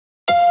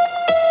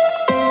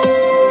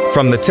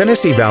From the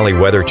Tennessee Valley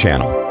Weather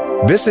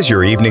Channel, this is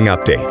your evening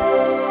update.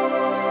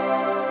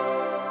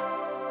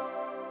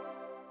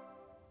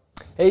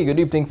 Hey, good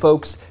evening,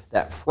 folks.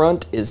 That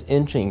front is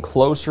inching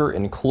closer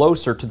and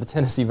closer to the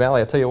Tennessee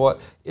Valley. I tell you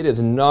what, it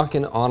is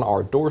knocking on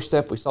our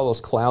doorstep. We saw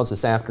those clouds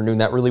this afternoon.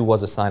 That really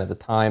was a sign of the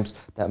times.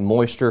 That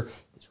moisture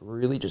is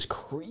really just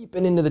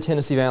creeping into the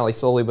Tennessee Valley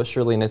slowly but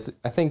surely. And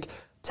I think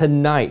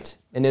tonight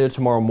and into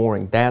tomorrow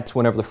morning, that's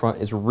whenever the front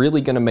is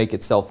really going to make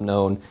itself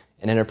known,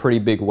 and in a pretty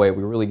big way.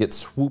 We really get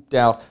swooped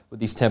out with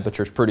these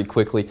temperatures pretty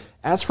quickly.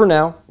 As for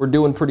now, we're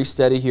doing pretty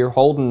steady here,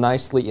 holding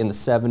nicely in the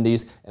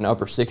 70s and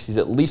upper 60s,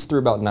 at least through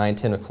about 9,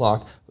 10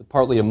 o'clock, with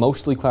partly to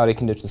mostly cloudy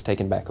conditions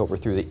taking back over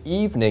through the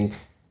evening.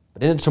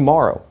 But into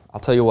tomorrow, I'll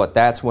tell you what,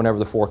 that's whenever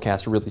the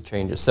forecast really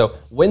changes. So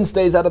wind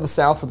stays out of the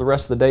south for the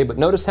rest of the day, but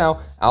notice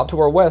how out to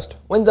our west,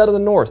 winds out of the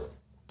north.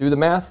 Do the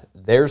math,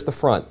 there's the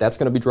front. That's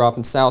going to be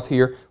dropping south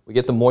here. We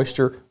get the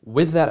moisture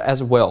with that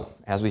as well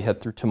as we head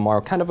through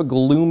tomorrow. Kind of a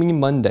gloomy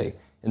Monday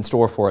in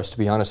store for us, to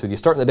be honest with you.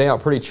 Starting the day out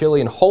pretty chilly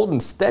and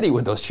holding steady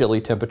with those chilly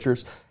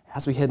temperatures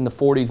as we head in the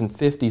 40s and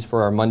 50s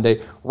for our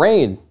Monday.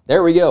 Rain,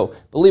 there we go.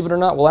 Believe it or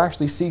not, we'll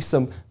actually see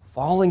some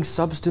falling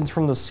substance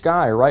from the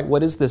sky, right?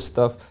 What is this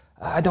stuff?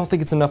 I don't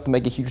think it's enough to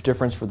make a huge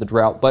difference for the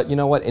drought, but you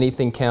know what?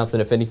 Anything counts,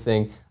 and if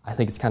anything, I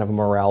think it's kind of a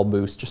morale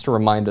boost just to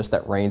remind us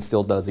that rain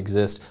still does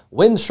exist.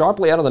 Winds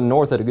sharply out of the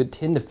north at a good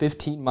 10 to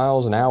 15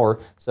 miles an hour,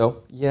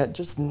 so yeah,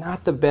 just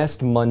not the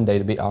best Monday,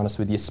 to be honest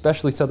with you,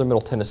 especially southern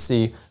middle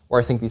Tennessee,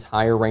 where I think these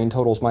higher rain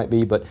totals might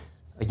be. But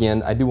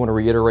again, I do want to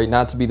reiterate,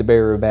 not to be the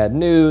bearer of bad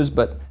news,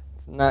 but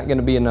it's not going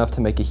to be enough to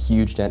make a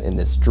huge dent in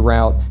this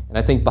drought. And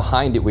I think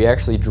behind it, we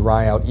actually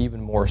dry out even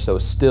more so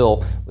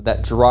still, with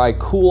that dry,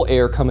 cool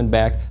air coming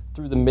back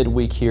through the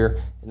midweek here,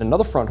 and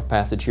another frontal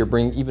passage here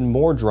bringing even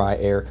more dry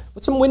air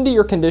with some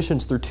windier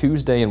conditions through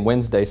Tuesday and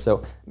Wednesday. So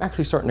I'm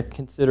actually starting to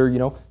consider,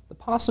 the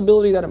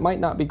possibility that it might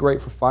not be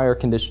great for fire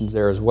conditions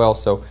there as well.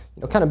 So,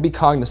 kind of be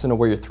cognizant of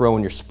where you're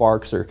throwing your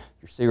sparks or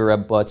your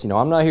cigarette butts.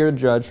 I'm not here to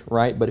judge,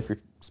 right? But if you're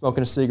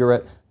smoking a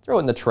cigarette, throw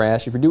it in the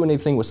trash. If you're doing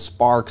anything with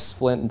sparks,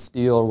 flint and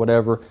steel or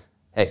whatever,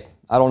 hey,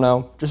 I don't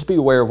know. Just be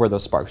aware of where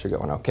those sparks are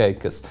going, okay?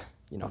 Because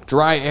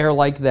dry air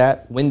like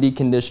that, windy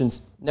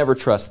conditions, never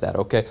trust that,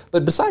 okay?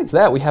 But besides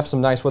that, we have some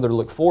nice weather to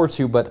look forward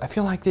to, but I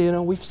feel like,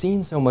 we've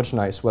seen so much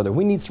nice weather.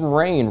 We need some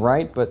rain,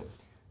 right? But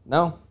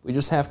no, we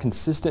just have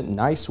consistent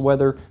nice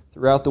weather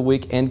throughout the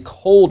week and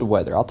cold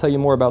weather. I'll tell you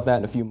more about that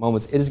in a few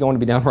moments. It is going to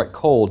be downright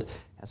cold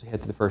as we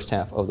head through the first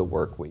half of the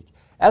work week.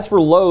 As for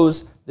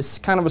lows, this is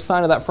kind of a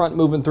sign of that front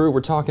moving through.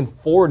 We're talking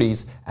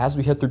 40s as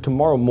we head through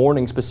tomorrow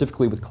morning,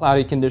 specifically with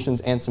cloudy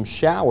conditions and some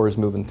showers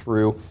moving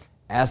through,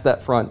 as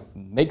that front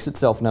makes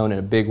itself known in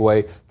a big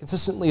way.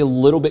 Consistently a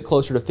little bit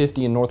closer to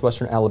 50 in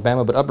northwestern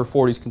Alabama, but upper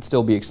 40s can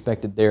still be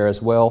expected there as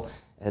well.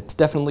 It's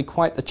definitely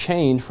quite a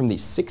change from the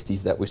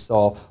 60s that we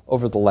saw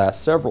over the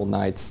last several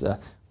nights. We're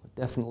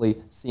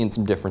definitely seeing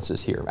some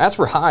differences here. As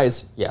for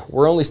highs, yeah,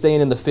 we're only staying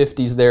in the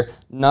 50s there.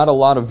 Not a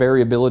lot of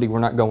variability. We're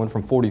not going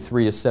from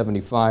 43 to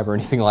 75 or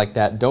anything like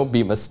that. Don't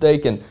be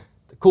mistaken.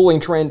 The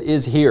cooling trend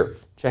is here.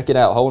 Check it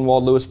out.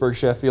 Hohenwald, Lewisburg,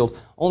 Sheffield,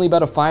 only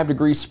about a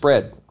 5-degree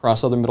spread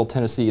across southern middle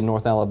Tennessee and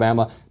North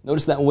Alabama.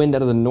 Notice that wind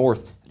out of the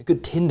north at a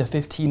good 10 to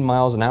 15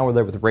 miles an hour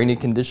there with rainy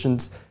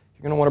conditions.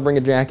 You're going to want to bring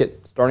a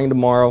jacket starting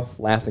tomorrow,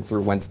 lasting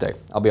through Wednesday.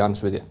 I'll be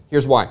honest with you.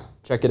 Here's why.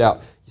 Check it out.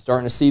 You're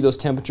starting to see those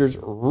temperatures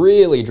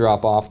really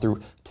drop off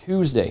through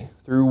Tuesday,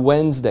 through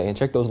Wednesday, and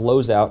check those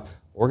lows out.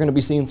 We're going to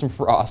be seeing some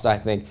frost, I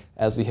think,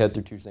 as we head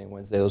through Tuesday and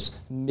Wednesday, those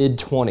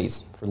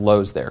mid-20s for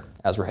lows there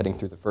as we're heading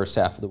through the first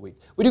half of the week.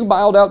 We do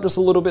mild out just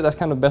a little bit. That's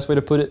kind of the best way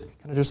to put it,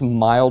 kind of just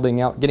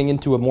milding out, getting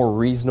into a more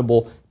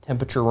reasonable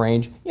temperature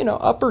range,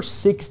 upper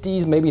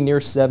 60s, maybe near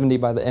 70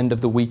 by the end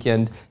of the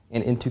weekend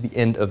and into the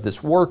end of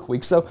this work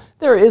week. So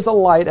there is a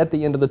light at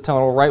the end of the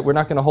tunnel, right? We're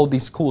not going to hold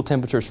these cool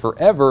temperatures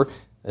forever,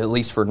 at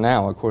least for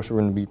now. Of course, we're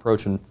going to be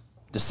approaching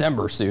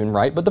December soon,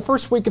 right? But the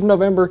first week of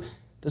November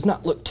does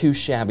not look too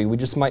shabby. We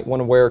just might want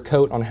to wear a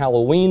coat on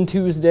Halloween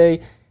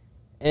Tuesday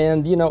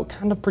and,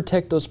 kind of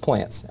protect those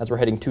plants as we're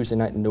heading Tuesday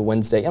night into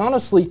Wednesday. And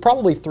honestly,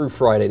 probably through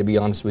Friday, to be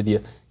honest with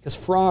you, because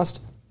frost,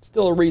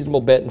 still a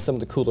reasonable bet in some of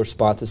the cooler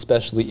spots,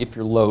 especially if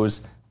your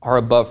lows are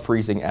above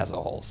freezing as a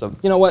whole. So,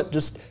 you know what?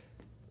 Just,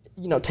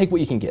 take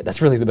what you can get.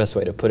 That's really the best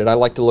way to put it. I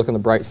like to look on the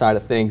bright side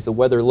of things. The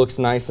weather looks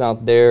nice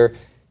out there.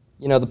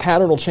 The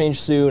pattern will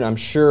change soon, I'm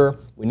sure.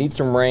 We need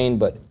some rain,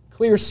 but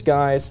clear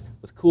skies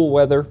with cool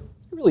weather,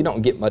 really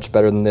don't get much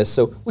better than this,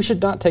 so we should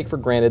not take for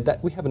granted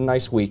that we have a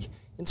nice week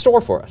in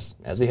store for us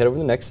as we head over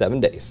the next 7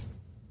 days.